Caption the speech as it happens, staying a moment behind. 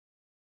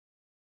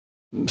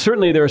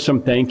Certainly there are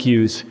some thank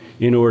yous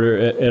in order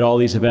at all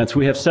these events.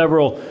 We have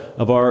several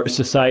of our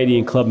society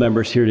and club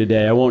members here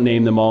today. I won't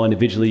name them all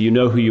individually. You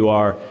know who you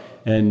are.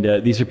 And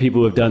these are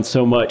people who have done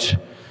so much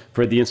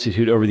for the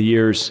Institute over the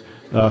years,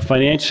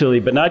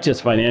 financially, but not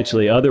just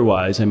financially,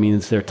 otherwise. I mean,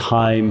 it's their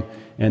time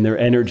and their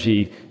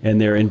energy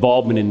and their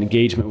involvement and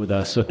engagement with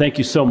us. So thank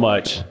you so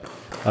much.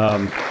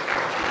 It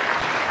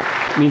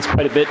means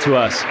quite a bit to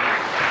us.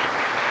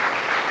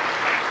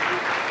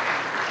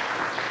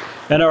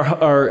 And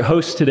our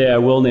hosts today, I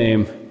will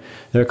name,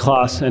 they're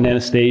Klaas and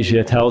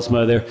Anastasia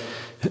Talsma.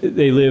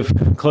 They live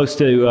close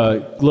to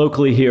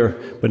locally here,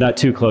 but not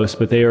too close,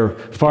 but they are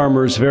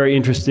farmers, very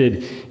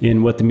interested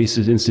in what the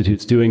Mises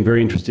Institute's doing,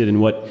 very interested in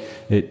what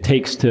it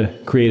takes to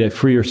create a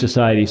freer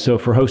society. So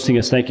for hosting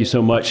us, thank you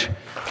so much.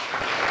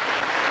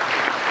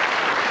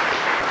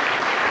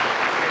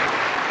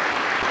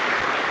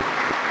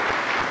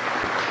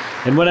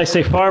 And when I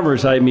say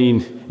farmers, I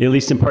mean, at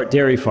least in part,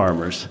 dairy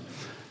farmers.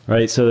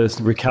 Right, so there's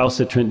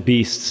recalcitrant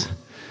beasts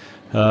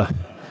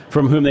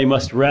from whom they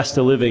must wrest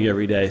a living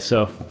every day.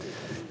 So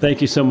thank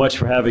you so much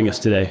for having us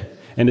today.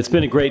 And it's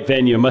been a great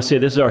venue. I must say,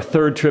 this is our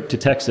third trip to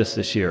Texas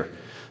this year.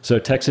 So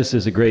Texas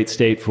is a great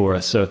state for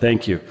us, so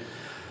thank you.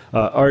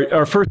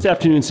 Our first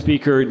afternoon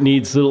speaker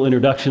needs little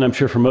introduction, I'm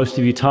sure, for most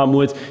of you, Tom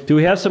Woods. Do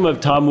we have some of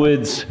Tom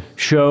Woods'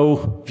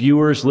 show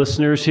viewers,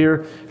 listeners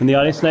here in the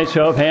audience tonight?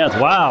 Show of hands.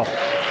 Wow.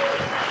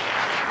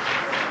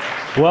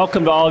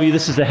 Welcome to all of you.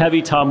 This is a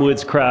heavy Tom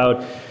Woods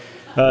crowd.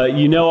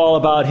 You know all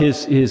about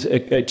his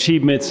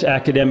achievements,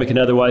 academic and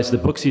otherwise, the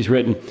books he's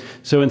written.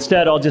 So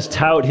instead, I'll just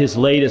tout his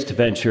latest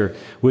venture,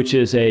 which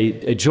is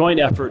a joint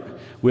effort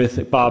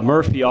with Bob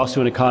Murphy, also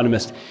an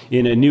economist,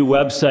 in a new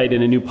website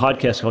and a new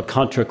podcast called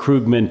Contra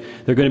Krugman.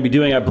 They're going to be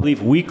doing, I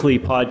believe, weekly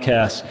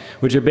podcasts,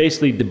 which are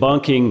basically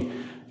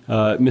debunking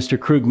Mr.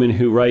 Krugman,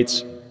 who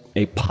writes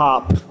a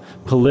pop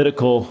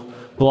political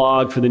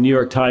blog for the New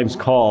York Times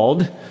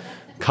called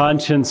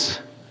Conscience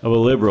of a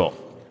Liberal.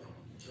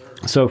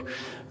 So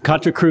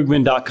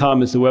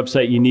ContraKrugman.com is the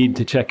website you need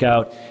to check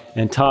out.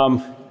 And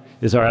Tom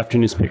is our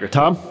afternoon speaker.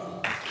 Tom?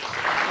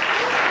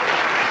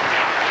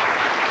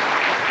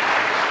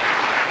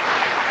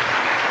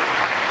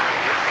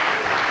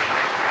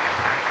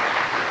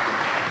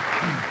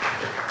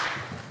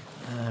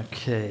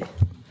 Okay.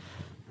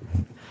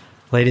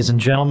 Ladies and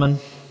gentlemen,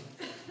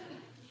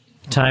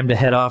 time to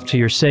head off to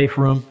your safe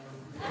room.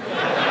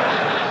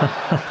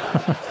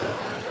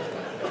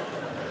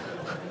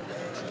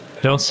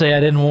 Don't say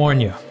I didn't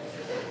warn you.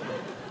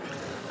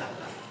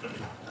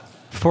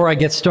 Before I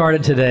get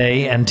started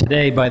today, and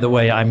today, by the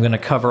way, I'm going to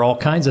cover all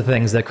kinds of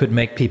things that could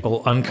make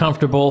people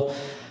uncomfortable.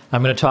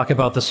 I'm going to talk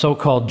about the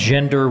so-called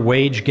gender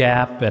wage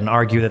gap and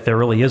argue that there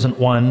really isn't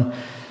one.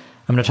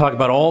 I'm going to talk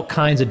about all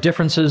kinds of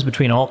differences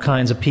between all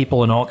kinds of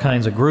people and all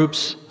kinds of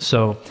groups,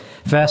 so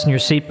fasten your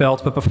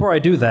seatbelts. But before I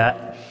do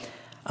that,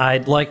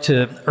 I'd like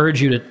to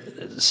urge you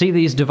to see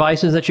these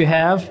devices that you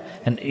have,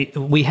 and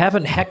we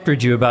haven't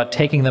hectored you about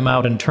taking them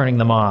out and turning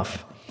them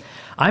off.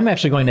 I'm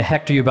actually going to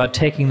hector you about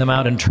taking them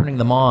out and turning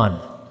them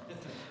on.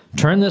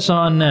 Turn this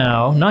on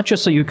now, not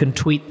just so you can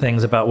tweet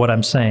things about what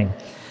I'm saying,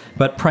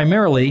 but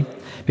primarily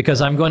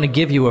because I'm going to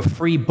give you a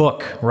free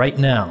book right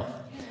now.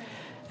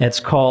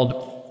 It's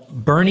called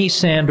Bernie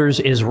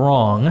Sanders is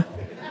Wrong.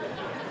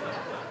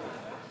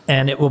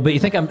 And it will be,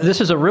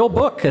 this is a real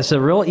book, it's a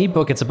real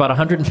ebook, it's about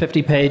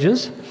 150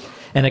 pages,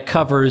 and it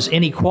covers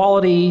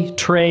inequality,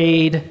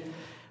 trade,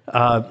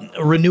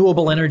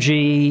 renewable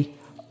energy,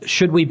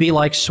 should we be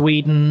like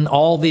Sweden,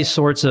 all these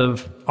sorts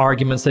of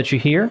arguments that you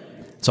hear,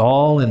 it's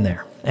all in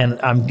there.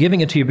 And I'm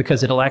giving it to you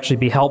because it'll actually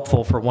be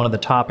helpful for one of the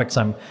topics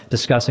I'm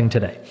discussing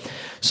today.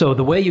 So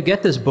the way you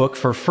get this book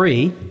for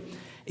free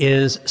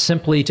is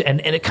simply to,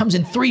 and it comes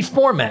in 3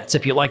 formats.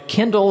 If you like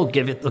Kindle,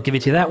 they'll give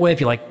it to you that way.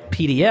 If you like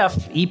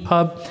PDF,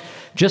 EPUB,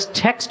 just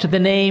text the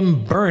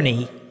name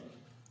Bernie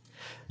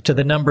to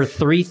the number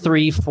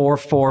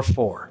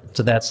 33444.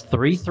 So that's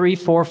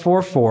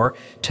 33444.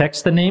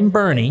 Text the name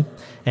Bernie,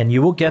 and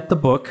you will get the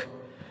book,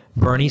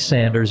 Bernie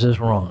Sanders is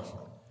Wrong.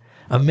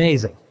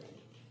 Amazing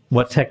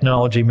what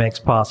technology makes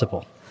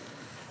possible.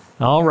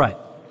 All right.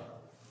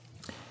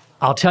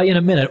 I'll tell you in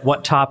a minute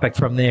what topic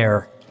from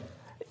there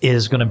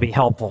is going to be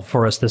helpful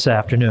for us this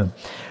afternoon.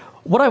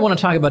 What I want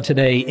to talk about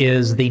today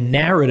is the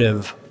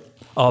narrative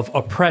of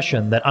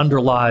oppression that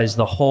underlies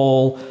the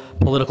whole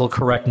political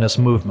correctness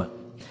movement.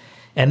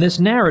 And this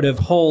narrative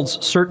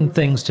holds certain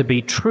things to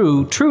be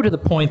true to the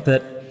point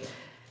that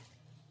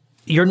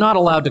you're not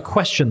allowed to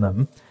question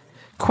them.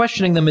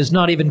 Questioning them is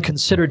not even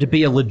considered to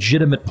be a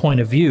legitimate point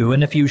of view,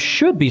 and if you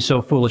should be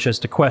so foolish as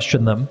to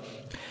question them,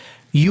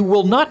 you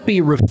will not be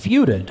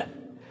refuted.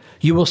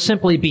 You will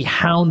simply be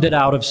hounded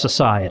out of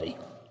society.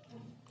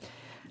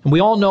 And we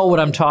all know what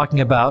I'm talking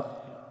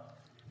about.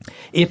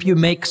 If you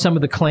make some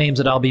of the claims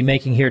that I'll be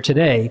making here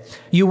today,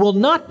 you will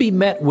not be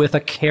met with a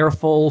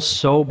careful,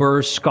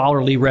 sober,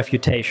 scholarly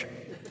refutation.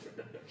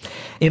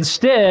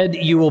 Instead,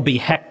 you will be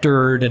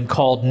hectored and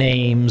called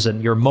names,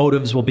 and your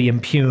motives will be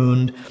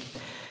impugned.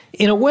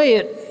 In a way,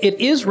 it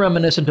is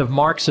reminiscent of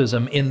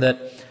Marxism in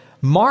that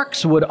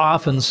Marx would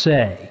often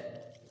say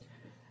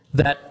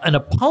that an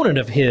opponent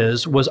of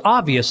his was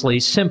obviously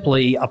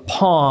simply a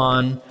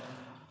pawn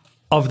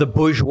of the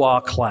bourgeois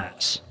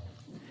class.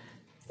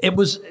 It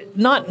was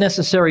not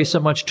necessary so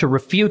much to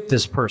refute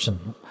this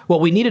person. What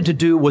we needed to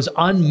do was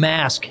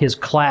unmask his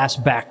class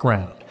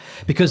background,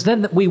 because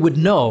then we would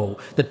know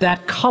that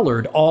that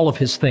colored all of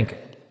his thinking.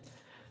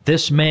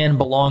 This man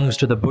belongs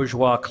to the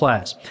bourgeois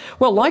class.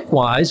 Well,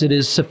 likewise, it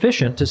is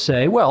sufficient to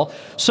say, well,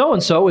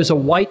 so-and-so is a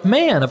white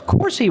man. Of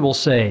course he will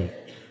say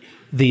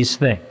these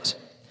things.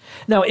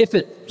 Now, if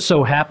it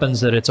so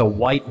happens that it's a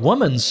white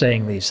woman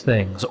saying these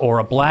things, or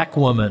a black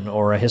woman,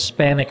 or a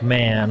Hispanic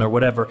man, or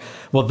whatever,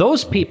 well,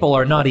 those people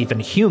are not even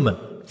human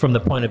from the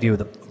point of view of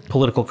the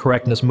political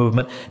correctness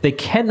movement. They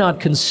cannot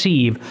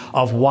conceive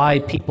of why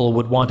people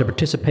would want to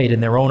participate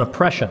in their own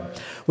oppression,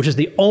 which is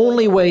the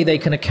only way they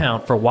can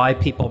account for why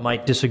people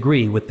might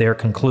disagree with their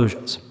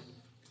conclusions.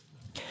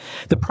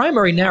 The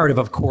primary narrative,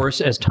 of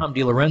course, as Tom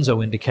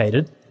DiLorenzo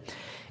indicated,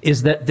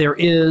 is that there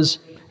is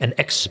an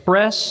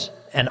express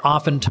and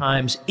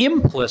oftentimes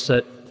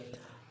implicit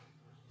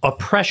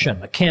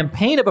oppression, a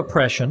campaign of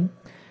oppression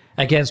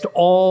against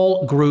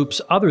all groups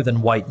other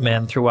than white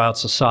men throughout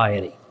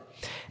society.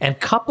 And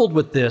coupled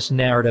with this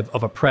narrative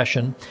of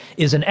oppression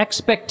is an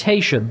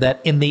expectation that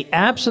in the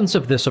absence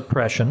of this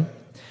oppression,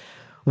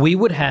 we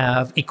would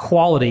have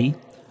equality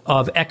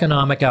of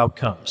economic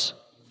outcomes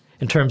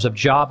in terms of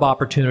job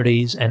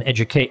opportunities and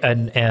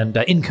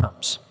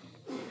incomes.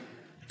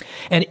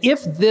 And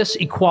if this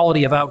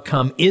equality of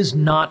outcome is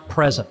not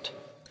present,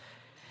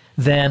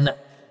 then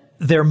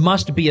there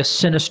must be a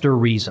sinister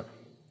reason.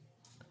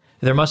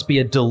 There must be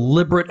a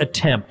deliberate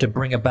attempt to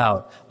bring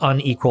about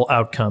unequal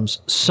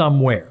outcomes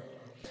somewhere.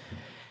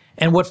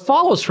 And what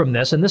follows from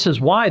this, and this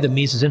is why the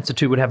Mises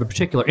Institute would have a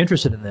particular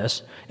interest in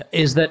this,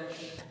 is that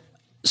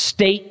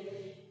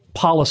state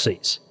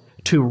policies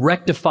to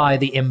rectify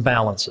the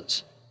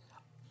imbalances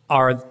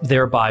are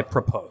thereby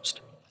proposed.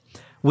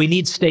 We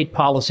need state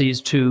policies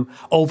to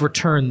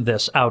overturn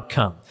this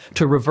outcome,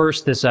 to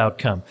reverse this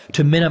outcome,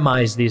 to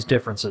minimize these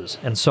differences,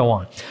 and so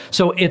on.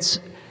 So it's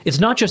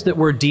not just that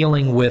we're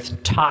dealing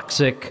with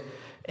toxic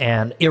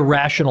and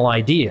irrational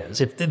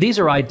ideas. These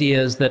are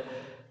ideas that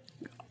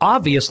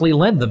obviously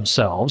lend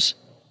themselves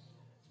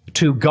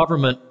to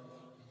government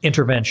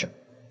intervention.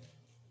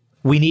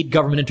 We need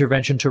government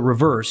intervention to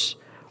reverse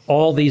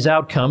all these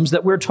outcomes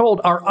that we're told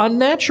are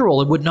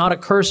unnatural and would not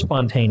occur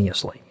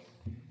spontaneously.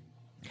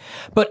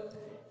 But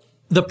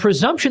the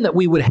presumption that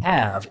we would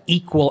have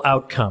equal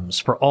outcomes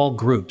for all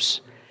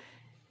groups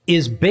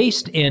is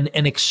based in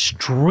an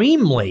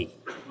extremely,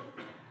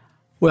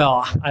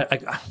 well,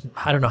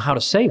 I don't know how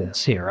to say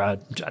this here, a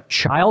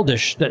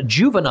childish,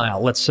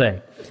 juvenile, let's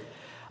say,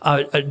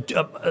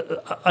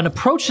 an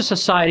approach to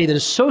society that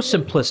is so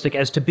simplistic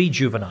as to be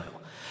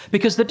juvenile.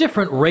 Because the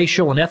different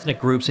racial and ethnic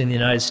groups in the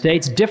United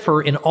States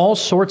differ in all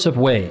sorts of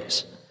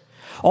ways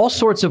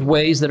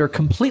that are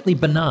completely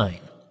benign.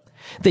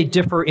 They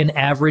differ in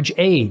average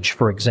age,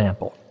 for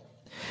example.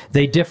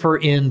 They differ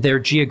in their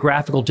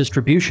geographical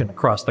distribution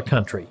across the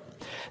country.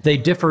 They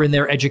differ in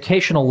their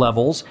educational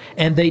levels,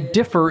 and they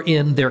differ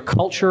in their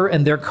culture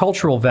and their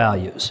cultural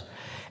values.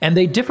 And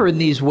they differ in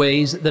these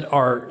ways that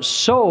are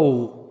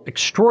so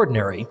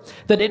extraordinary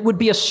that it would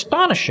be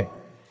astonishing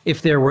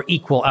if there were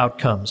equal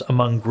outcomes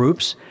among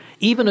groups,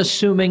 even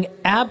assuming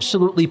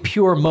absolutely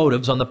pure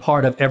motives on the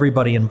part of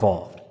everybody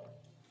involved.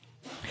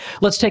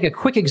 Let's take a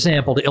quick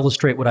example to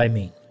illustrate what I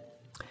mean.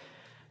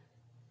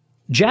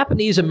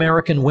 Japanese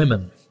American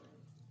women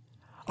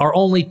are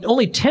only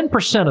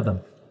 10% of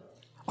them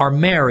are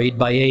married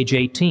by age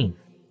 18.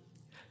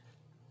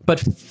 But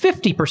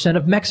 50%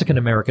 of Mexican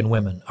American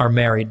women are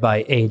married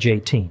by age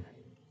 18.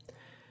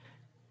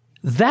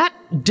 That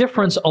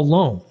difference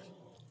alone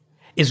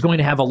is going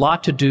to have a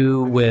lot to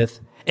do with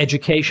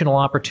educational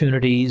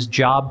opportunities,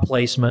 job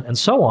placement, and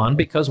so on,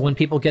 because when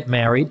people get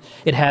married,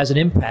 it has an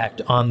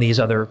impact on these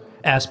other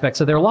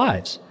aspects of their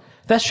lives.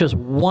 That's just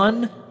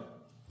one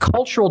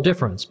cultural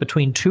difference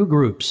between two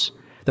groups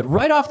that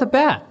right off the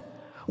bat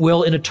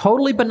will, in a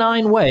totally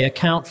benign way,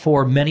 account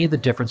for many of the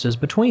differences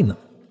between them.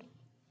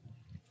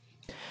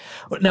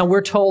 Now,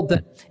 we're told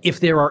that if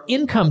there are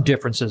income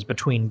differences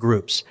between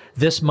groups,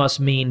 this must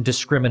mean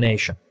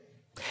discrimination.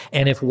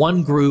 And if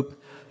one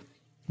group,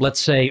 let's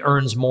say,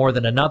 earns more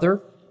than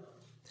another,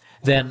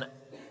 then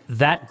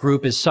that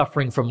group is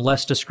suffering from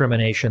less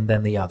discrimination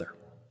than the other.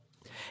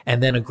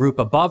 And then a group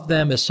above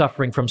them is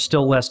suffering from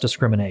still less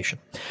discrimination.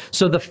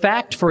 So the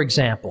fact, for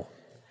example,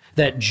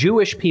 that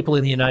Jewish people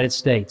in the United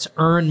States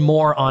earn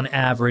more on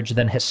average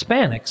than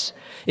Hispanics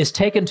is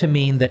taken to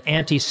mean that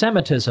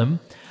anti-Semitism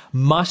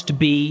must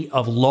be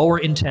of lower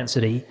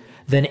intensity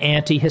than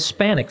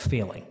anti-Hispanic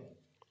feeling.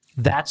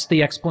 That's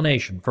the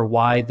explanation for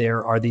why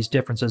there are these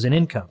differences in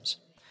incomes.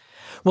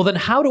 Well, then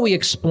how do we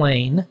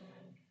explain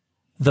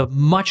the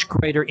much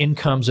greater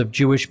incomes of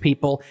Jewish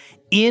people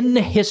in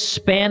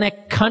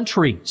Hispanic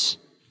countries?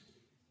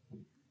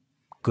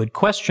 Good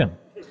question.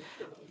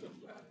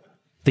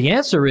 The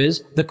answer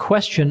is the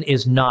question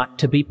is not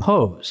to be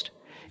posed.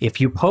 If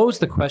you pose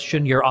the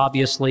question, you're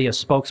obviously a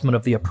spokesman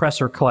of the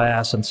oppressor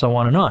class, and so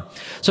on and on.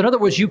 So in other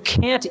words, you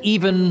can't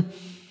even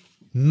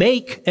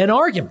make an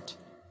argument.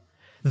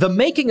 The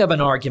making of an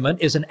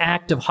argument is an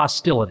act of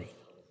hostility.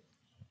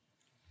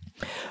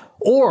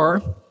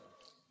 Or,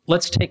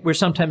 we're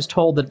sometimes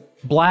told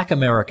that black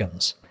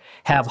Americans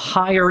have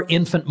higher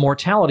infant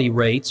mortality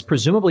rates,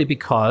 presumably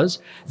because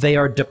they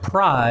are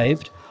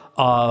deprived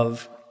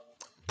of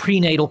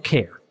prenatal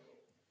care.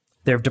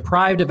 They're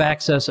deprived of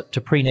access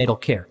to prenatal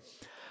care.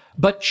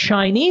 But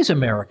Chinese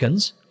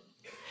Americans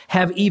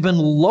have even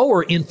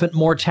lower infant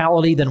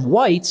mortality than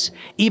whites,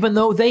 even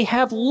though they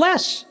have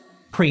less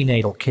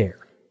prenatal care.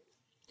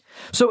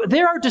 So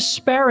there are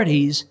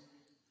disparities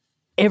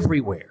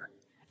everywhere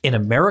in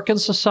American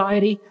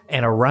society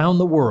and around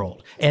the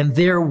world, and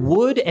there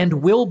would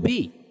and will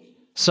be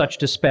such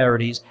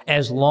disparities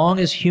as long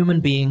as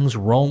human beings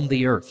roam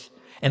the earth,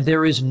 and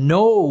there is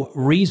no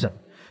reason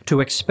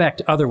to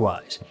expect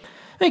otherwise.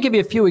 Let me give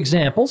you a few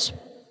examples.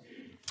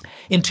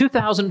 In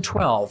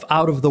 2012,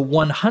 out of the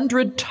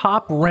 100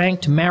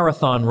 top-ranked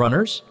marathon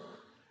runners,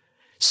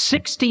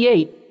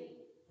 68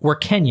 were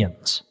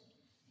Kenyans.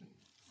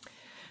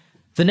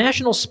 The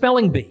National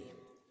Spelling Bee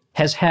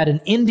has had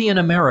an Indian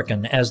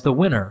American as the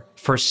winner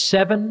for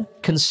 7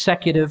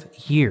 consecutive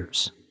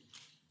years.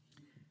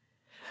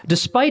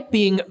 Despite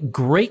being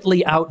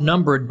greatly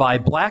outnumbered by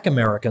black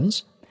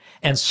Americans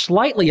and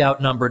slightly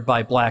outnumbered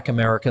by black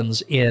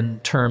Americans in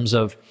terms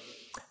of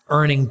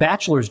earning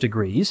bachelor's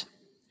degrees,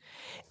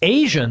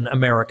 Asian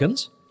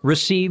Americans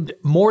received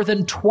more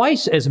than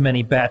twice as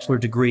many bachelor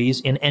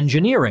degrees in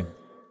engineering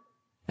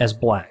as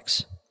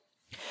blacks.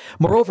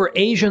 Moreover,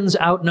 Asians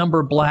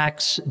outnumber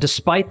blacks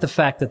despite the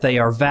fact that they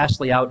are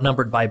vastly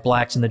outnumbered by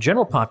blacks in the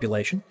general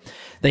population.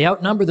 They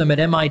outnumber them at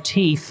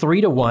MIT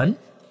 3-1,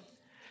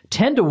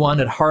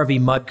 10-1 at Harvey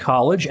Mudd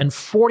College, and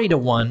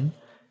 40-1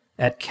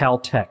 at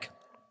Caltech.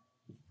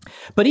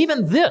 But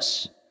even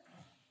this,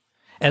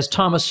 as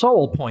Thomas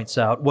Sowell points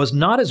out, was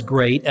not as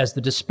great as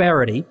the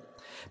disparity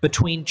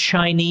between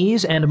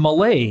Chinese and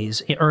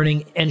Malays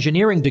earning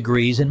engineering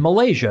degrees in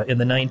Malaysia in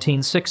the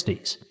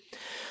 1960s.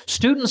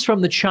 Students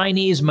from the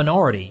Chinese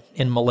minority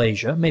in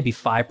Malaysia, maybe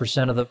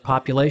 5% of the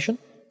population,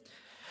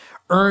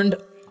 earned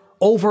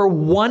over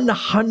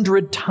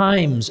 100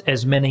 times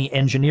as many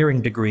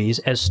engineering degrees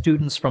as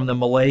students from the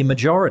Malay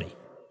majority.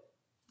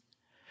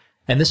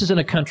 And this is in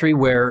a country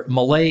where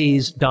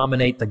Malays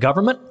dominate the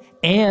government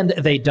and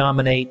they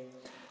dominate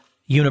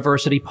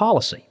university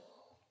policy.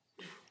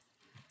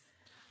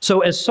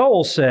 So as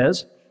Sowell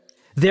says,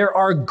 there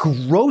are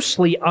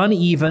grossly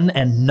uneven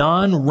and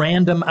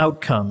non-random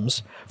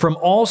outcomes from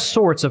all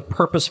sorts of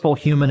purposeful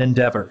human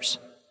endeavors.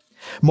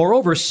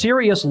 Moreover,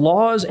 serious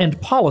laws and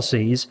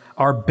policies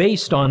are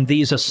based on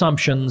these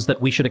assumptions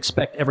that we should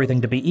expect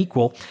everything to be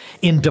equal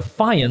in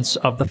defiance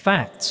of the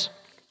facts.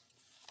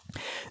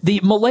 The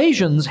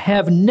Malaysians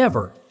have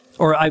never,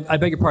 or I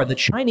beg your pardon, the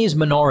Chinese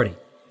minority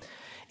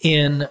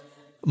in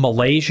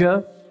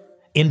Malaysia,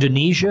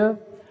 Indonesia,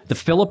 the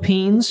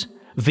Philippines,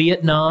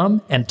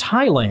 Vietnam, and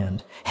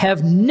Thailand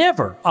have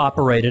never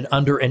operated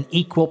under an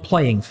equal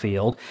playing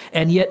field,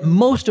 and yet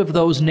most of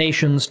those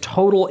nations'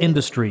 total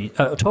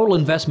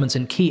investments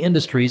in key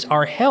industries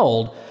are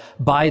held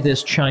by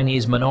this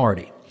Chinese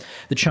minority.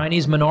 The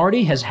Chinese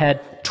minority has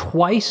had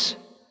twice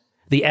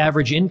the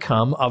average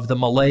income of the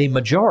Malay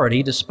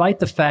majority, despite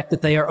the fact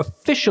that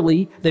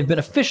they've been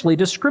officially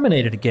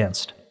discriminated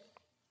against.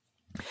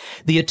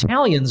 The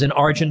Italians in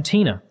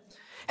Argentina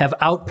have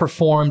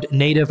outperformed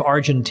native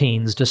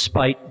Argentines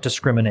despite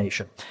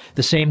discrimination.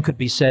 The same could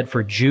be said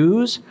for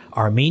Jews,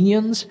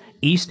 Armenians,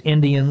 East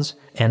Indians,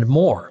 and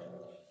more.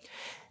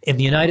 In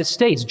the United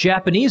States,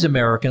 Japanese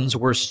Americans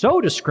were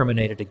so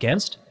discriminated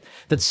against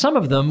that some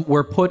of them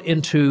were put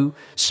into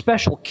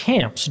special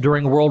camps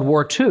during World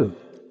War II.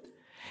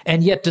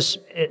 And yet,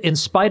 in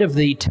spite of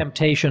the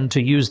temptation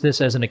to use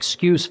this as an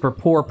excuse for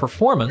poor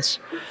performance,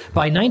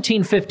 by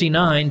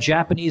 1959,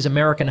 Japanese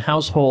American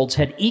households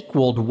had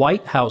equaled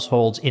white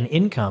households in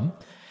income,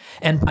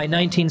 and by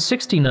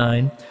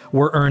 1969,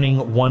 were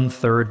earning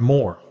 1/3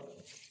 more.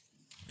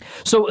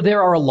 So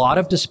there are a lot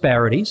of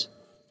disparities,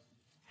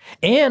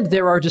 and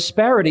there are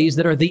disparities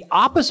that are the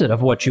opposite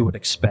of what you would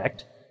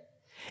expect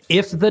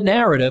if the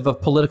narrative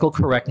of political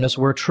correctness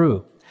were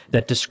true,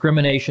 that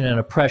discrimination and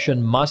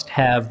oppression must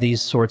have these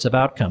sorts of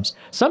outcomes.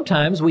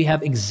 Sometimes we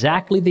have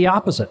exactly the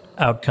opposite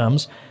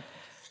outcomes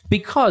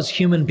because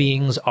human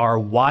beings are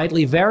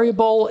widely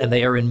variable and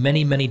they are in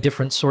many, many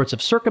different sorts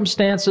of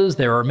circumstances.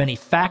 There are many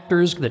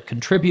factors that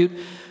contribute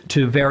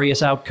to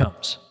various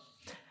outcomes.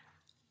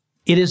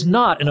 It is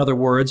not, in other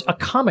words, a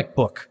comic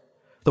book.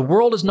 The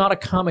world is not a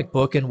comic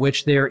book in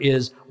which there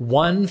is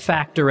one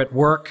factor at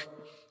work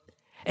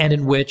and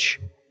in which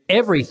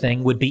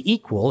everything would be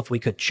equal if we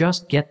could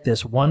just get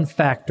this one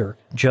factor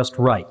just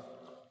right.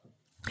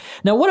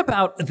 Now, what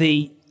about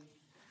the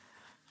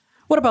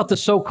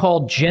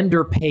so-called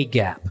gender pay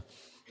gap?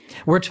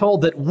 We're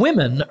told that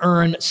women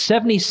earn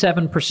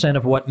 77%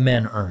 of what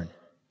men earn.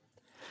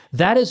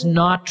 That is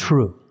not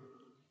true.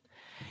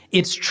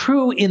 It's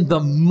true in the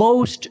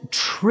most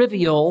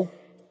trivial,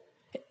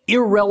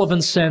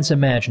 irrelevant sense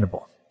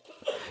imaginable.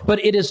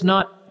 But it is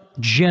not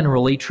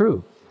generally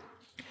true.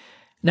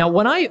 Now,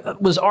 when I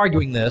was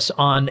arguing this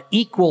on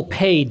Equal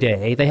Pay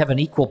Day, they have an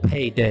Equal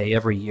Pay Day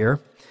every year,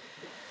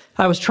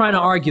 I was trying to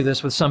argue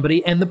this with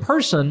somebody, and the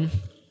person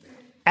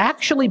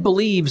actually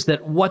believes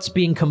that what's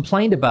being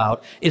complained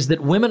about is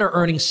that women are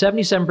earning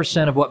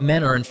 77% of what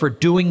men earn for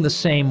doing the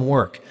same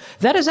work.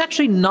 That is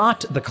actually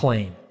not the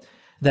claim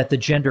that the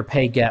gender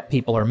pay gap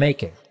people are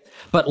making.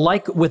 But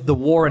like with the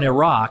war in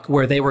Iraq,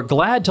 where they were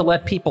glad to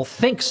let people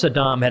think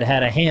Saddam had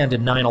had a hand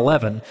in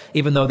 9/11,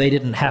 even though they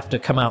didn't have to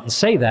come out and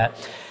say that,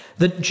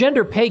 the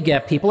gender pay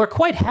gap people are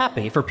quite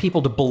happy for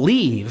people to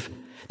believe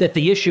that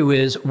the issue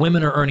is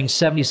women are earning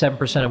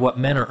 77% of what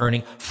men are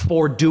earning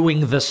for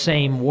doing the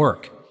same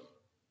work.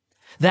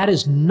 That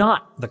is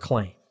not the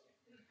claim.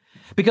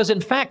 Because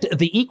in fact,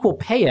 the Equal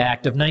Pay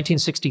Act of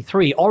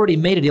 1963 already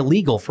made it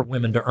illegal for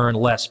women to earn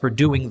less for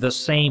doing the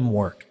same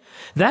work.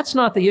 That's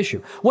not the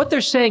issue. What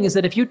they're saying is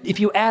that if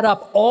you add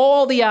up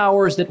all the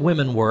hours that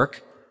women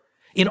work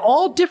in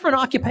all different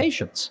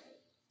occupations,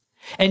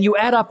 and you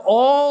add up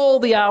all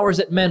the hours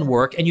that men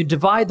work, and you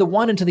divide the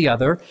one into the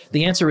other,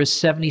 the answer is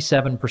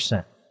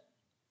 77%.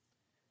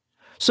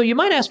 So you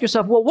might ask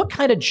yourself, well, what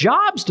kind of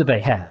jobs do they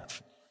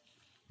have?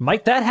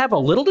 Might that have a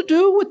little to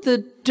do with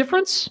the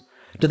difference?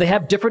 Do they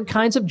have different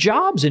kinds of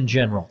jobs in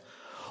general?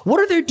 What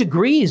are their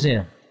degrees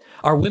in?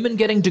 Are women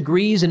getting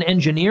degrees in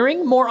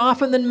engineering more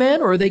often than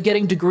men, or are they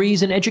getting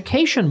degrees in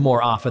education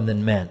more often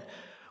than men?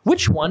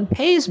 Which one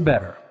pays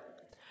better?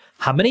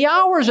 How many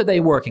hours are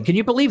they working? Can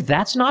you believe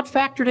that's not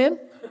factored in?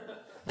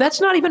 That's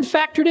not even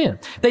factored in.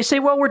 They say,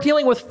 well, we're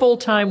dealing with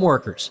full-time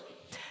workers.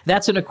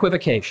 That's an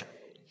equivocation.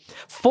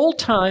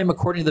 Full-time,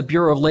 according to the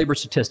Bureau of Labor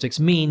Statistics,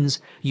 means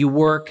you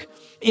work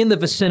in the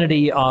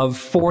vicinity of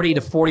 40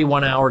 to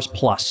 41 hours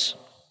plus.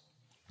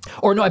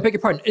 Or no, I beg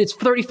your pardon, it's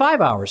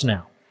 35 hours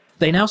now.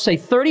 They now say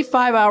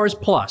 35 hours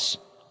plus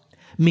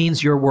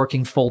means you're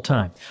working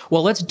full-time.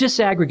 Well, let's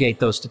disaggregate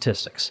those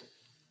statistics.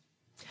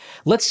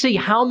 Let's see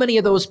how many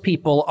of those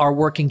people are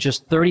working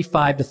just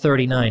 35 to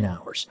 39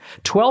 hours.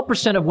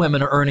 12% of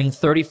women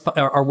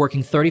are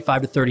working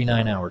 35 to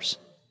 39 hours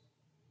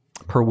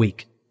per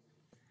week.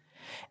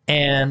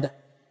 And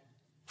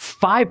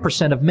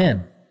 5% of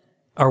men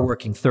are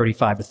working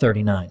 35 to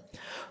 39.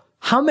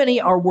 How many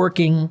are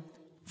working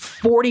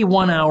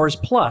 41 hours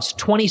plus?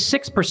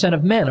 26%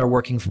 of men are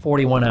working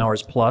 41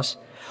 hours plus.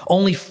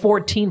 Only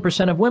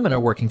 14% of women are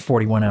working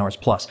 41 hours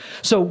plus.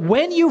 So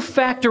when you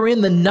factor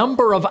in the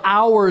number of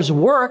hours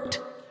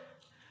worked,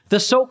 the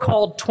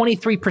so-called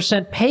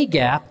 23% pay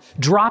gap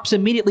drops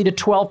immediately to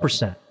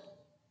 12%.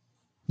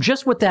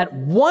 Just with that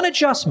one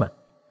adjustment.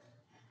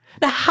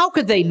 Now, how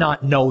could they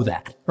not know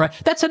that, right?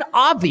 That's an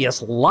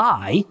obvious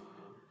lie.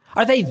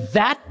 Are they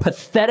that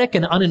pathetic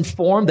and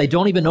uninformed they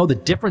don't even know the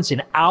difference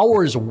in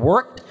hours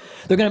worked?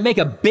 They're going to make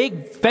a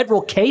big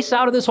federal case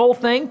out of this whole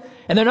thing,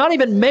 and they're not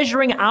even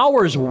measuring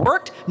hours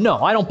worked?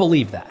 No, I don't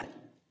believe that.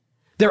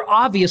 They're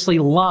obviously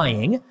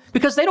lying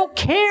because they don't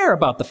care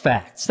about the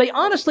facts. They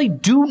honestly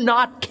do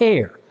not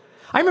care.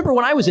 I remember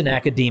when I was in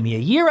academia,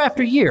 year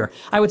after year,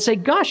 I would say,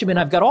 gosh, I mean,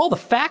 I've got all the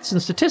facts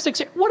and statistics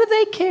here. What do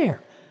they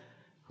care?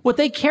 What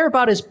they care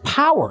about is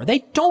power.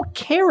 They don't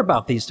care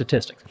about these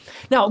statistics.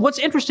 Now, what's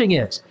interesting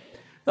is,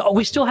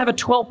 we still have a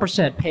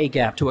 12% pay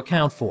gap to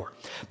account for.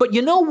 But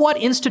you know what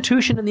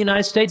institution in the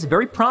United States, a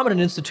very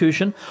prominent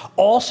institution,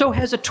 also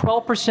has a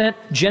 12%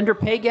 gender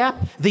pay gap?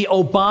 The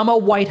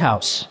Obama White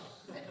House.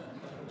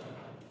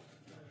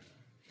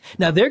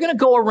 Now, they're going to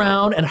go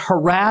around and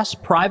harass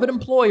private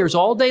employers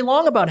all day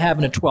long about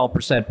having a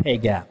 12% pay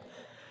gap.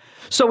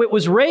 So it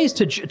was raised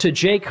to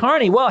Jay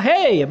Carney, well,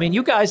 hey, I mean,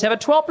 you guys have a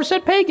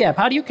 12% pay gap.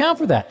 How do you account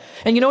for that?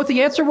 And you know what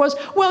the answer was?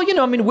 Well, you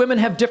know, I mean, women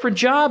have different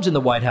jobs in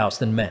the White House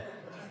than men.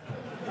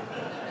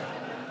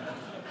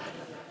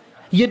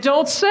 You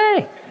don't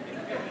say.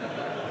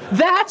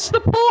 That's the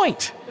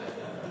point.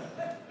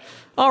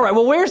 All right,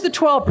 well, where's the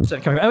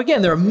 12% coming from?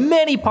 Again, there are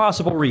many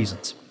possible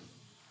reasons.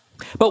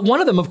 But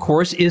one of them, of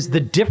course, is the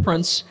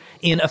difference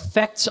in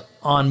effects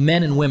on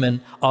men and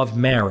women of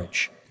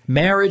marriage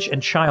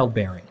and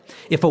childbearing.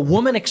 If a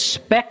woman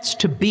expects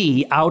to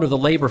be out of the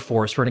labor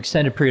force for an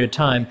extended period of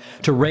time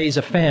to raise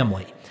a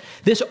family,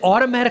 this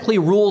automatically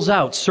rules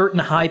out certain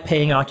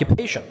high-paying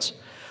occupations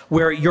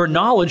where your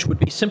knowledge would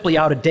be simply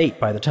out of date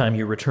by the time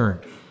you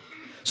returned.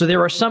 So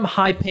there are some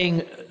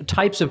high-paying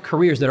types of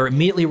careers that are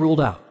immediately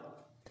ruled out.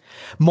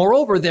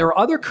 Moreover, there are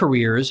other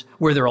careers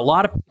where there are a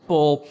lot of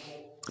people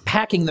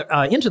packing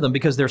into them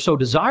because they're so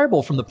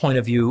desirable from the point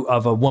of view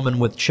of a woman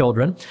with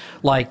children,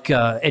 like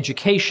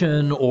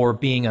education or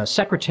being a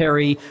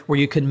secretary, where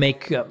you can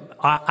make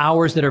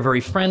hours that are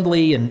very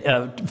friendly and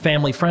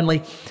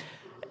family-friendly.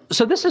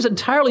 So this is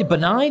entirely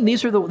benign.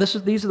 These are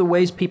the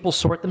ways people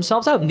sort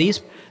themselves out. And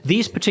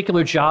these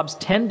particular jobs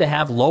tend to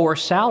have lower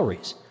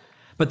salaries.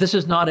 But this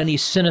is not any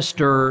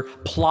sinister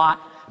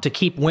plot to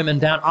keep women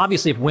down.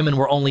 Obviously, if women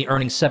were only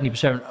earning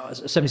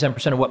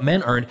 77% of what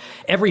men earned,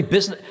 every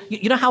business,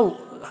 you know how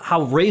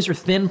how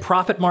razor-thin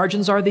profit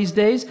margins are these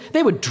days,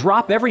 they would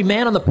drop every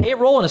man on the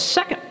payroll in a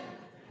second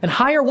and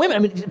hire women. I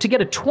mean, to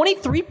get a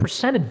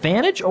 23%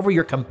 advantage over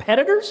your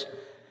competitors?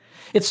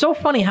 It's so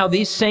funny how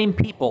these same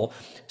people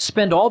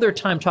spend all their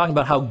time talking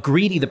about how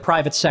greedy the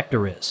private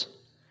sector is.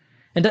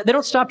 And they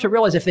don't stop to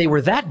realize if they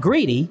were that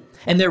greedy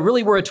and there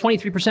really were a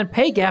 23%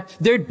 pay gap,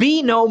 there'd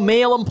be no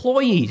male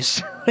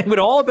employees. They would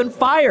all have been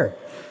fired.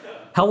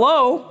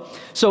 Hello?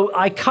 So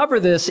I cover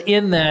this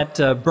in that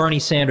Bernie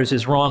Sanders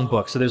is Wrong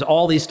book. So there's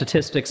all these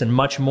statistics and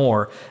much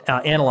more.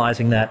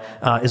 Analyzing that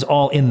is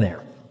all in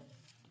there.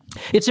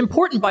 It's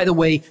important, by the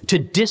way, to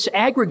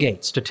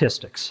disaggregate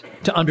statistics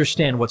to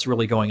understand what's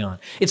really going on.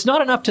 It's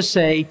not enough to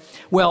say,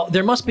 well,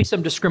 there must be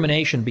some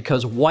discrimination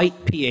because white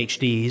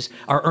PhDs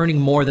are earning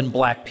more than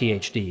black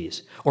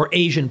PhDs, or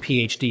Asian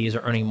PhDs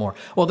are earning more.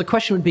 Well, the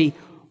question would be,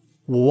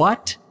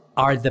 what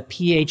are the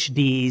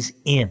PhDs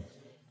in?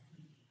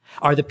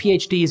 Are the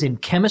PhDs in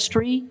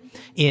chemistry,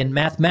 in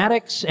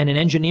mathematics, and in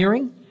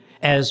engineering,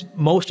 as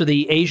most of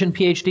the Asian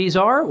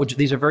PhDs are, which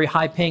these are very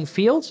high-paying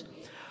fields?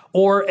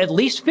 Or at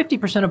least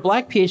 50% of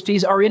black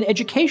PhDs are in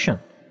education,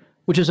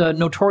 which is a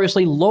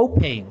notoriously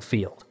low-paying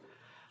field.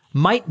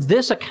 Might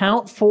this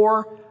account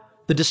for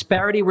the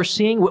disparity we're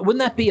seeing? Wouldn't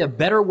that be a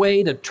better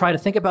way to try to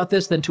think about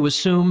this than to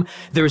assume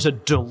there's a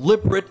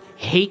deliberate,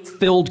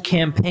 hate-filled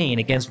campaign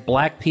against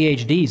black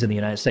PhDs in the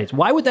United States?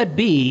 Why would that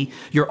be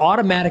your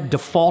automatic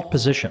default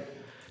position,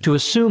 to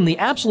assume the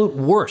absolute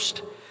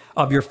worst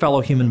of your fellow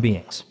human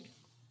beings?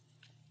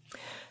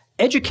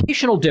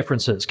 Educational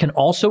differences can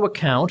also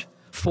account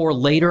for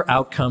later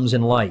outcomes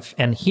in life.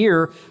 And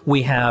here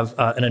we have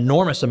an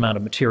enormous amount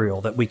of material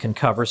that we can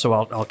cover, so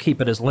I'll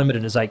keep it as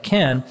limited as I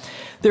can.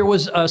 There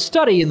was a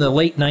study in the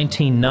late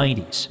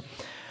 1990s.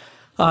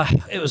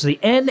 It was the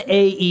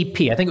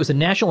NAEP. I think it was the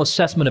National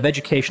Assessment of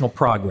Educational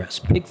Progress.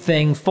 Big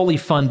thing, fully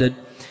funded.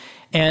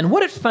 And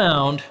what it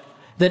found,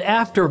 that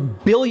after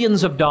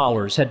billions of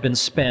dollars had been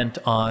spent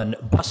on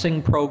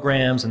busing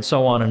programs and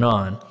so on and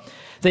on,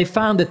 they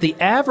found that the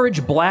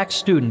average black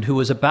student who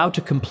was about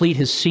to complete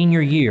his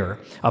senior year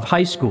of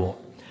high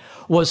school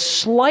was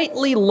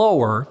slightly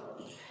lower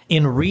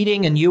in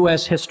reading and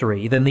U.S.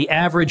 history than the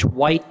average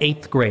white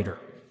eighth grader,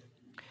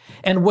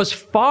 and was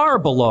far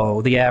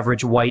below the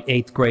average white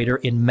eighth grader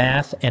in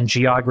math and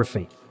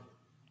geography.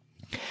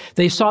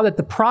 They saw that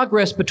the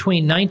progress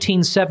between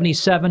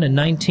 1977 and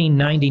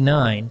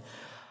 1999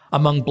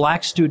 among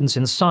black students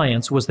in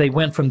science was they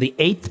went from the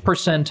 8th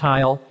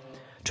percentile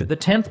to the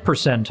 10th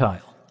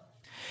percentile.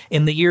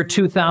 In the year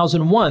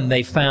 2001,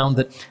 they found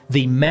that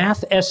the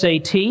math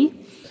SAT,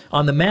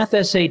 on the math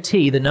SAT,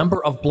 the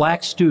number of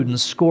black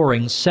students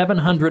scoring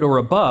 700 or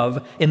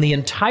above in the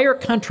entire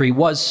country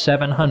was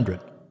 700.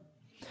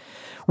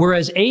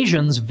 Whereas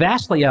Asians,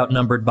 vastly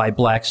outnumbered by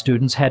black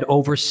students, had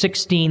over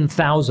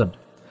 16,000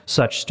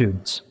 such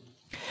students.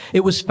 It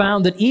was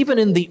found that even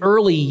in the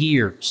early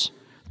years,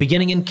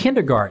 beginning in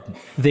kindergarten,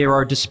 there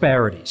are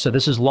disparities. So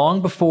this is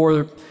long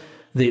before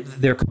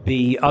there could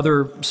be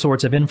other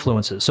sorts of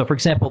influences. So, for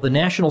example, the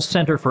National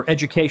Center for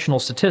Educational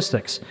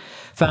Statistics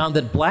found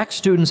that black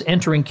students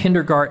entering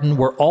kindergarten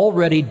were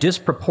already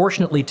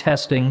disproportionately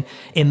testing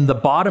in the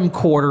bottom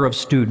quarter of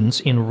students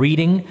in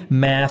reading,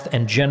 math,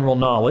 and general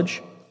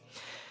knowledge,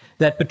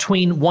 that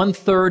between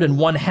 1/3 and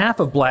 1/2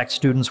 of black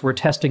students were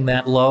testing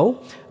that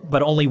low,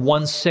 but only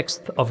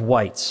 1/6 of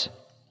whites.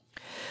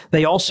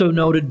 They also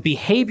noted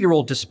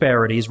behavioral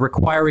disparities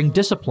requiring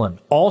discipline,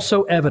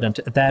 also evident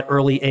at that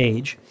early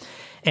age.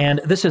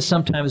 And this has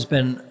sometimes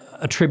been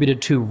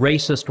attributed to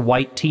racist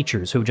white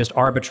teachers who just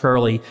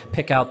arbitrarily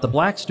pick out the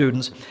black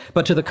students.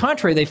 But to the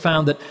contrary, they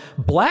found that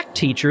black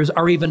teachers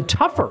are even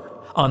tougher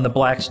on the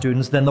black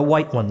students than the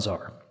white ones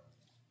are.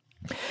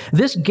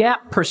 This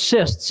gap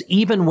persists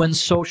even when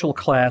social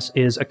class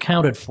is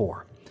accounted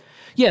for.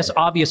 Yes,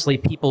 obviously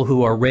people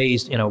who are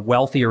raised in a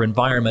wealthier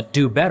environment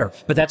do better,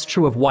 but that's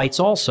true of whites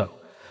also.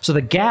 So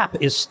the gap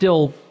is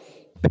still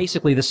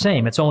basically the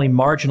same. It's only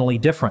marginally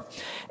different.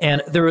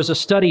 And there was a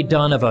study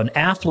done of an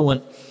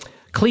affluent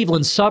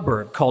Cleveland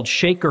suburb called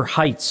Shaker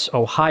Heights,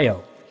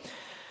 Ohio.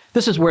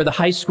 This is where the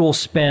high school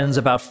spends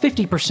about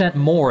 50%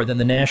 more than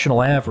the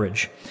national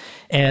average.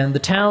 And the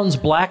town's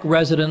black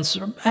residents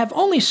are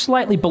only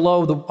slightly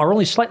below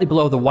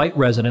the white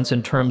residents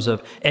in terms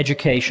of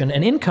education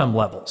and income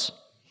levels.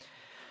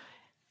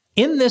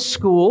 In this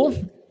school,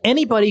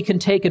 anybody can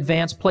take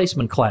advanced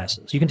placement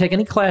classes. You can take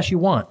any class you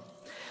want.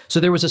 So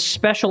there was a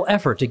special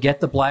effort to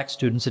get the black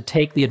students to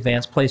take the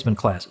advanced placement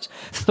classes.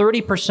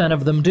 30%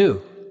 of them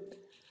do,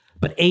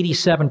 but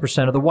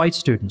 87% of the white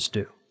students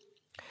do.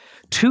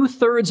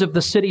 2/3 of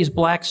the city's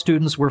black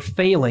students were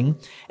failing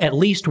at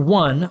least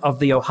one of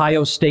the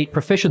Ohio State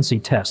proficiency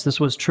tests. This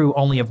was true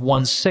only of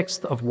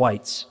 1/6 of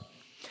whites.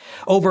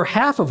 Over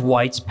half of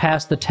whites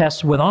passed the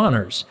tests with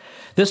honors.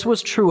 This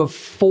was true of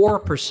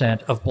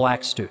 4% of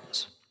black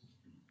students.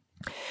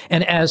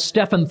 And as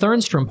Stefan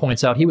Thernstrom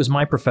points out, he was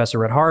my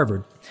professor at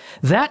Harvard,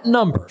 that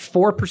number,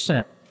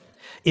 4%,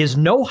 is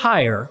no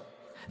higher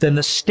than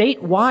the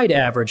statewide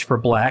average for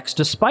blacks,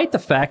 despite the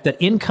fact that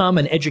income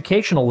and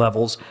educational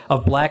levels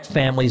of black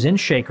families in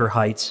Shaker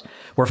Heights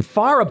were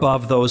far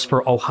above those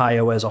for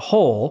Ohio as a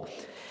whole.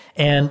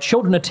 And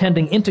children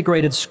attending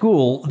integrated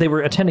school, they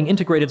were attending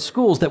integrated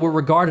schools that were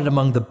regarded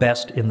among the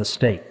best in the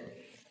state.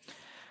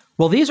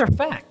 Well, these are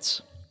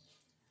facts.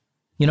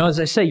 You know, as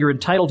I say, you're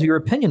entitled to your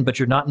opinion, but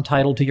you're not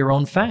entitled to your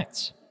own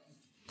facts.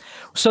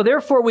 So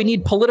therefore, we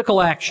need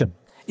political action,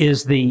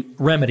 is the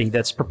remedy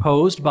that's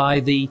proposed by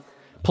the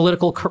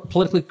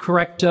politically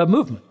correct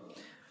movement.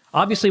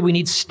 Obviously, we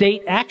need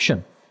state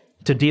action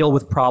to deal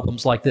with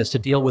problems like this, to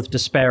deal with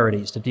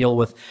disparities, to deal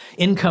with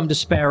income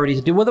disparities,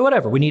 to deal with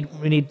whatever. We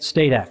need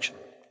state action.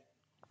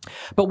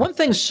 But one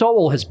thing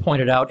Sowell has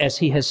pointed out as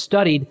he has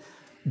studied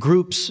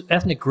groups,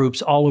 ethnic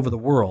groups all over the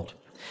world,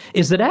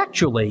 is that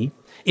actually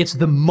it's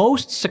the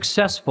most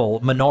successful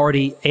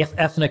minority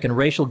ethnic and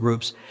racial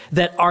groups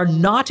that are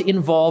not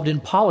involved in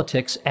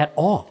politics at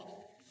all.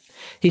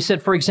 He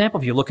said, for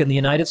example, if you look in the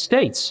United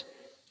States,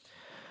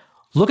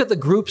 look at the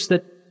groups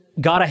that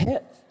got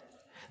ahead.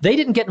 They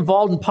didn't get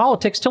involved in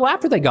politics till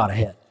after they got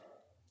ahead.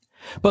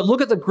 But look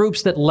at the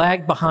groups that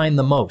lagged behind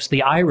the most.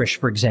 The Irish,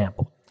 for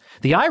example.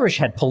 The Irish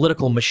had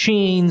political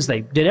machines.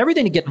 They did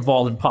everything to get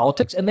involved in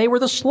politics, and they were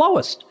the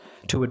slowest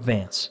to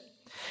advance.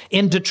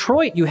 In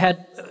Detroit, you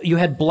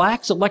had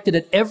blacks elected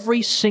at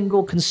every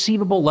single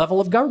conceivable level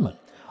of government.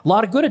 A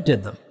lot of good it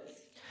did them.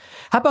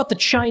 How about the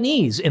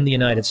Chinese in the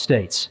United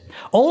States?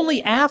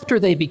 Only after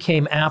they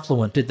became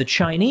affluent did the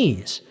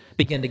Chinese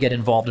begin to get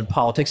involved in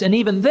politics, and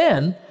even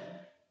then,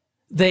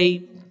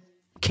 they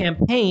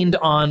campaigned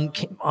on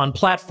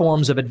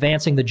platforms of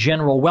advancing the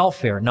general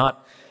welfare,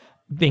 not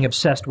being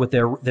obsessed with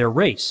their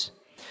race.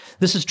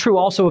 This is true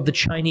also of the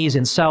Chinese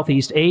in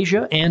Southeast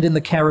Asia and in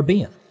the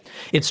Caribbean.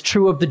 It's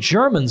true of the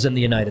Germans in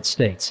the United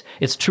States.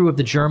 It's true of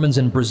the Germans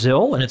in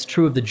Brazil, and it's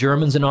true of the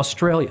Germans in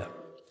Australia.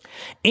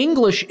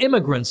 English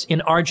immigrants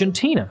in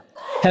Argentina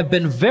have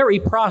been very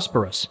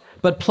prosperous,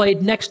 but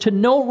played next to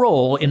no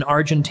role in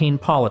Argentine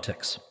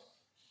politics.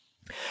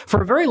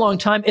 For a very long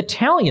time,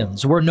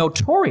 Italians were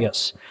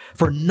notorious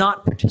for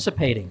not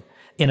participating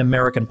in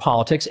American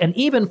politics and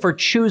even for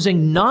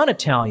choosing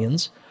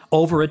non-Italians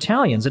over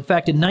Italians. In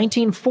fact, in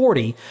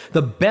 1940,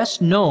 the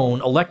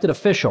best-known elected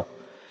official,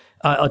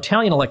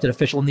 Italian elected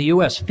official in the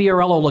U.S.,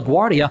 Fiorello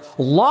LaGuardia,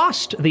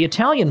 lost the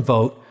Italian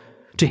vote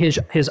to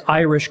his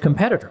Irish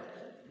competitor.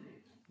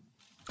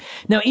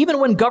 Now, even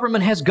when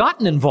government has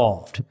gotten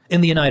involved in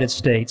the United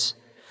States,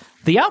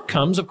 the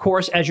outcomes, of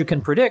course, as you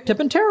can predict, have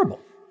been terrible.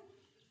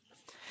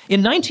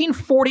 In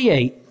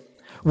 1948,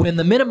 when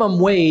the minimum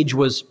wage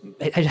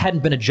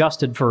hadn't been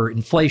adjusted for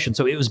inflation,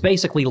 so it was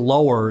basically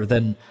lower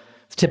than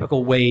the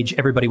typical wage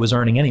everybody was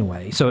earning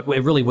anyway, so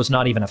it really was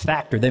not even a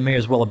factor. There may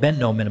as well have been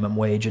no minimum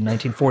wage in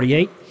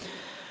 1948.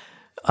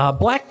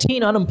 Black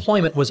teen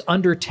unemployment was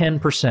under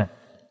 10%.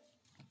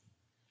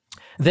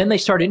 Then they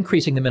started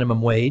increasing the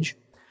minimum wage.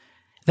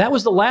 That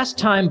was the last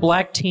time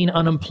black teen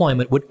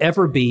unemployment would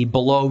ever be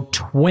below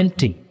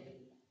 20%.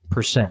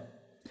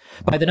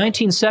 By the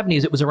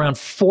 1970s, it was around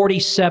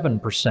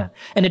 47%,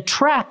 and it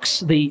tracks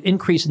the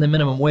increase in the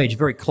minimum wage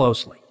very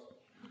closely.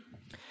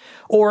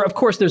 Or, of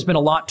course, there's been a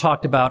lot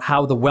talked about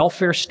how the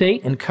welfare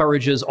state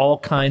encourages all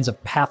kinds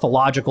of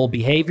pathological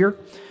behavior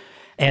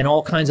and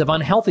all kinds of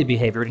unhealthy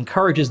behavior. It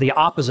encourages the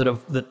opposite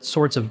of the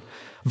sorts of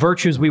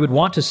virtues we would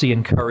want to see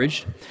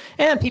encouraged.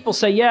 And people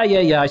say,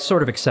 yeah, I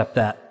sort of accept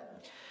that.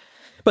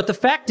 But the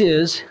fact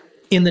is,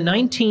 in the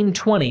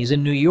 1920s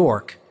in New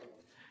York,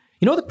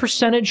 you know the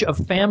percentage of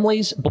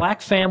families,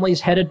 black families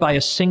headed by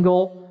a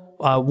single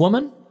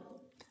woman?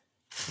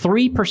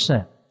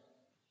 3%.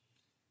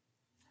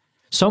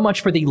 So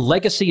much for the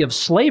legacy of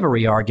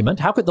slavery argument.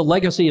 How could the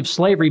legacy of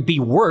slavery be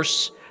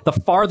worse the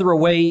farther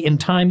away in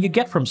time you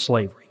get from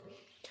slavery?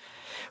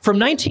 From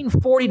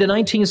 1940 to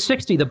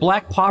 1960, the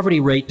black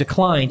poverty rate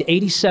declined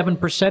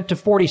 87% to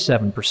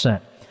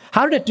 47%.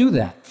 How did it do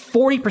that?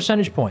 40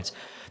 percentage points.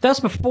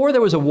 That's before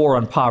there was a war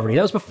on poverty.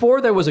 That was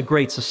before there was a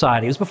great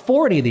society. It was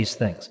before any of these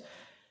things.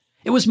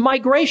 It was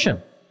migration,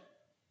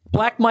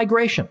 black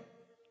migration.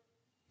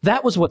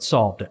 That was what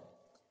solved it.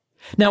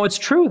 Now, it's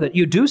true that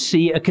you do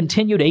see a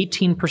continued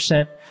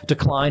 18%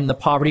 decline in the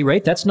poverty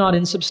rate. That's not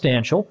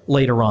insubstantial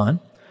later on.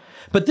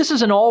 But this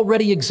is an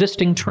already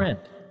existing trend.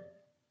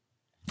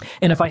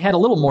 And if I had a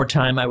little more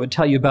time, I would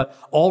tell you about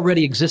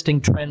already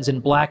existing trends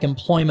in black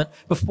employment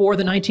before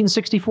the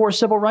 1964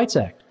 Civil Rights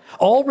Act.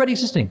 Already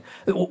existing.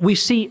 We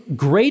see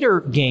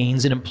greater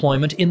gains in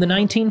employment in the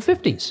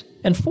 1950s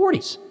and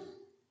 40s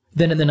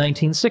than in the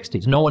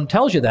 1960s. No one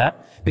tells you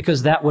that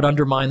because that would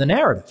undermine the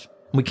narrative.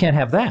 We can't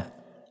have that.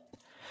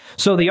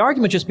 So the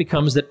argument just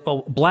becomes that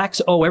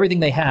blacks owe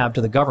everything they have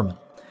to the government.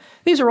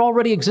 These are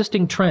already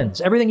existing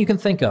trends. Everything you can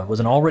think of was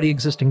an already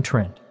existing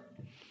trend.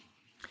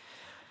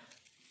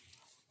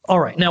 All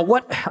right, now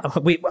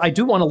I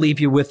do want to leave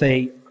you with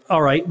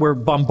all right, we're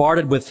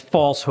bombarded with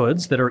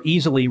falsehoods that are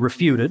easily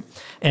refuted,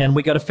 and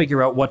we got to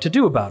figure out what to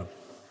do about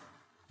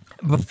them.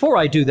 Before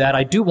I do that,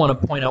 I do want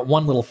to point out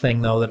one little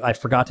thing, though, that I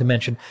forgot to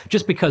mention,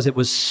 just because it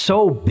was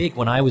so big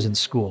when I was in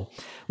school.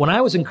 When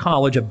I was in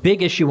college, a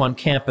big issue on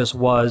campus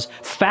was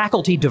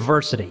faculty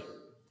diversity.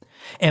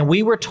 And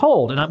we were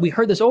told, and we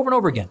heard this over and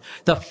over again,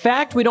 the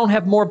fact we don't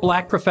have more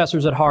black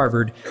professors at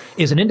Harvard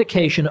is an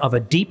indication of a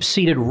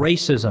deep-seated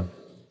racism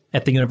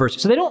at the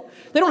university. So they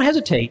don't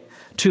hesitate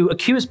to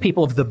accuse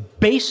people of the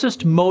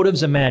basest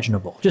motives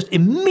imaginable. Just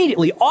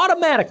immediately,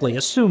 automatically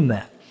assume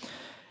that.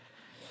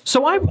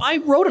 So I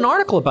wrote an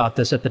article about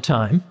this at the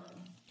time,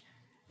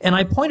 and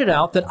I pointed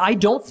out that I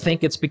don't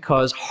think it's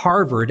because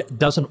Harvard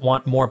doesn't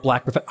want more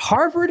black professors.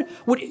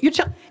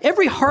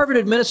 Every Harvard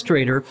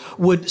administrator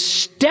would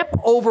step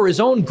over his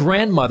own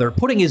grandmother,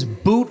 putting his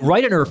boot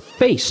right in her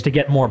face to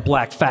get more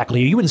black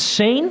faculty. Are you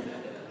insane?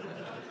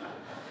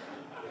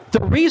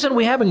 The reason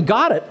we haven't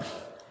got it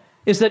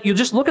is that you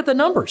just look at the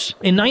numbers.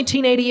 In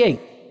 1988,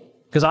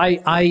 because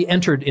I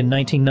entered in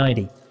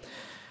 1990,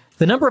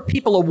 the number of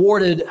people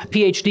awarded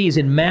PhDs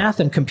in math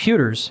and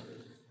computers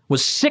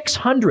was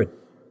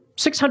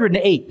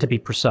 608 to be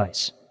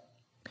precise.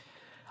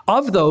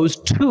 Of those,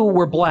 2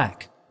 were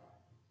black.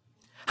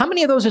 How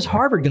many of those is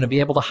Harvard going to be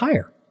able to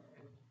hire?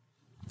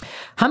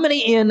 How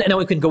many and now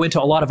we can go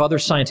into a lot of other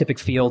scientific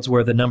fields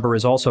where the number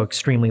is also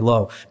extremely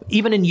low.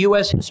 Even in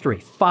U.S. history,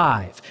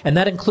 5. And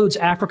that includes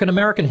African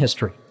American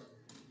history.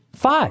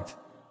 5.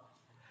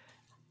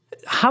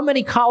 How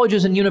many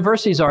colleges and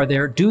universities are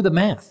there? Do the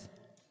math.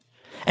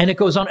 And it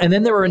goes on. And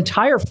then there are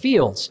entire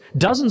fields,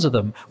 dozens of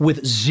them,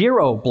 with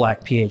 0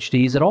 black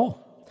PhDs at all.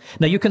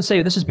 Now, you can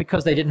say this is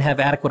because they didn't have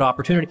adequate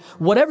opportunity.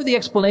 Whatever the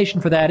explanation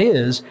for that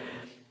is,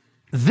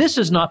 this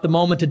is not the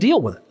moment to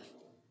deal with it.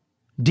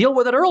 Deal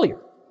with it earlier.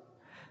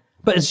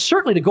 But it's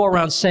certainly to go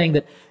around saying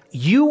that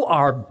you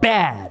are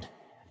bad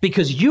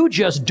because you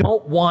just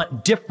don't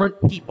want different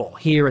people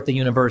here at the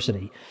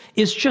university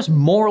is just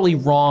morally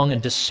wrong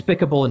and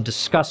despicable and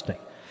disgusting.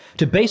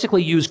 To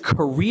basically use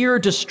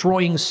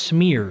career-destroying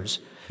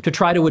smears to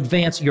try to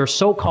advance your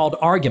so-called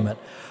argument,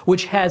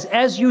 which has,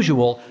 as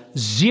usual,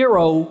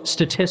 0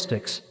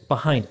 statistics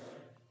behind it.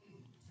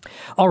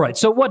 All right,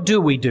 so what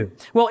do we do?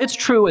 Well, it's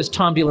true, as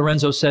Tom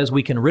DiLorenzo says,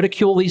 we can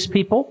ridicule these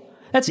people.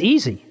 That's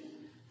easy,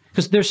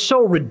 because they're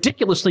so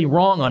ridiculously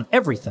wrong on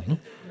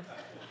everything.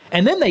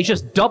 And then they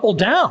just double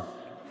down.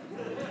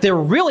 They're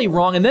really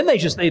wrong, and then they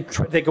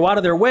go out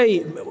of their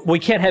way. We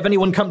can't have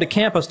anyone come to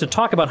campus to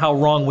talk about how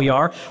wrong we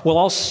are. We'll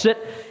all sit,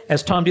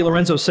 as Tom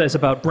DiLorenzo says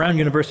about Brown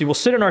University, we'll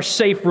sit in our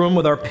safe room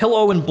with our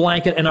pillow and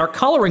blanket and our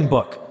coloring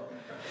book.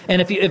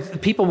 And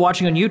if people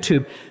watching on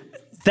YouTube,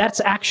 that's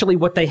actually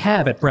what they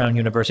have at Brown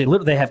University.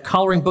 They have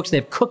coloring books, they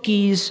have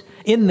cookies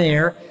in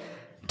there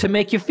to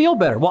make you feel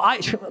better. Well,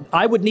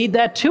 I would need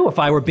that too if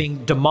I were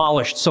being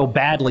demolished so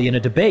badly in a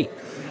debate.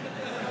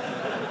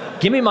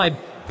 Give me my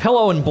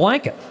pillow and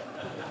blanket.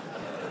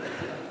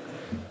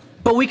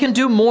 But we can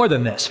do more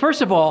than this.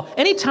 First of all,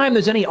 anytime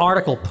there's any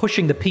article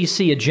pushing the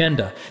PC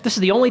agenda, this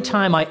is the only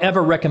time I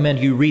ever recommend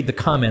you read the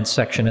comments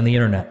section in the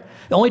internet.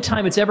 The only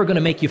time it's ever going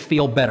to make you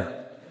feel better.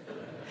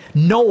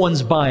 No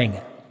one's buying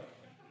it.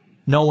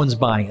 No one's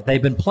buying it.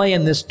 They've been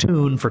playing this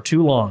tune for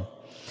too long.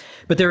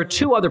 But there are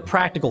 2 other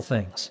practical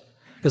things,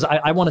 because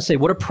I want to say,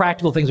 what are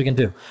practical things we can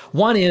do?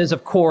 One is,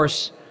 of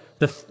course,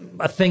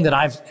 a thing that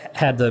I've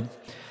had the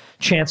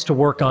chance to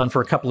work on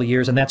for a couple of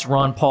years, and that's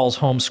Ron Paul's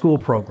homeschool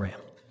program.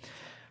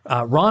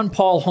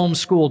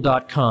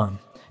 RonPaulHomeschool.com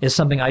is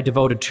something I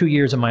devoted 2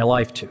 years of my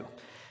life to.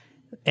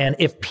 And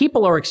if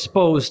people are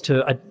exposed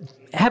to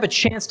have a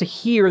chance to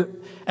hear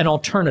an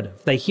alternative,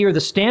 they hear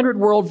the standard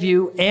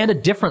worldview and a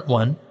different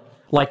one,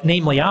 like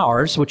namely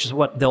ours, which is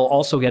what they'll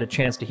also get a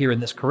chance to hear in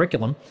this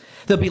curriculum,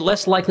 they'll be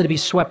less likely to be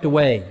swept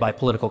away by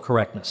political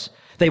correctness.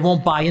 They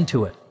won't buy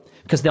into it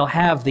because they'll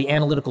have the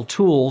analytical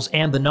tools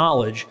and the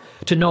knowledge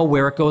to know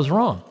where it goes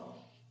wrong.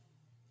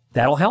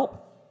 That'll help.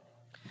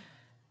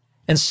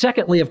 And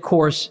secondly, of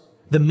course,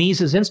 the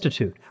Mises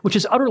Institute, which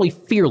is utterly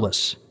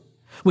fearless,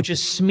 which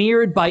is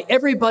smeared by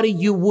everybody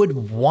you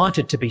would want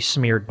it to be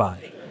smeared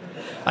by,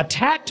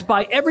 attacked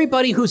by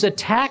everybody whose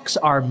attacks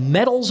are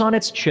medals on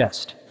its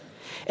chest.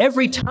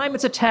 Every time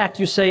it's attacked,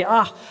 you say,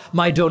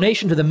 my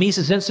donation to the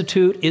Mises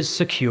Institute is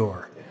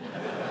secure.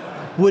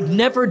 Would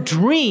never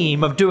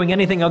dream of doing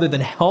anything other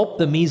than help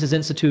the Mises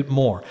Institute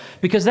more.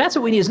 Because that's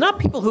what we need. It's not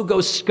people who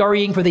go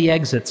scurrying for the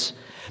exits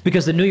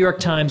because the New York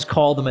Times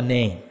called them a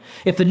name.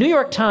 If the New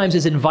York Times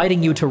is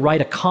inviting you to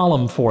write a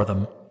column for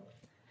them,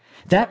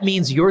 that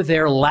means you're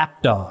their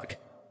lapdog.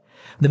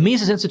 The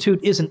Mises Institute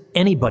isn't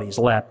anybody's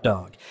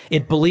lapdog.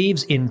 It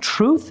believes in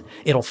truth.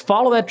 It'll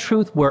follow that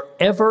truth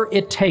wherever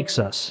it takes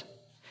us.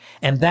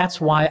 And that's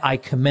why I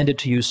commend it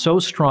to you so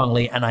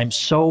strongly, and I'm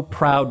so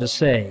proud to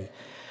say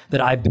that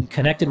I've been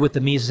connected with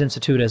the Mises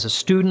Institute as a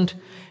student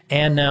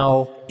and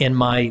now in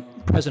my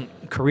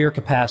present career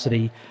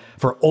capacity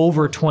for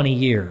over 20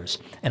 years,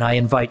 and I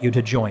invite you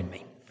to join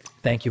me.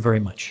 Thank you very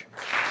much.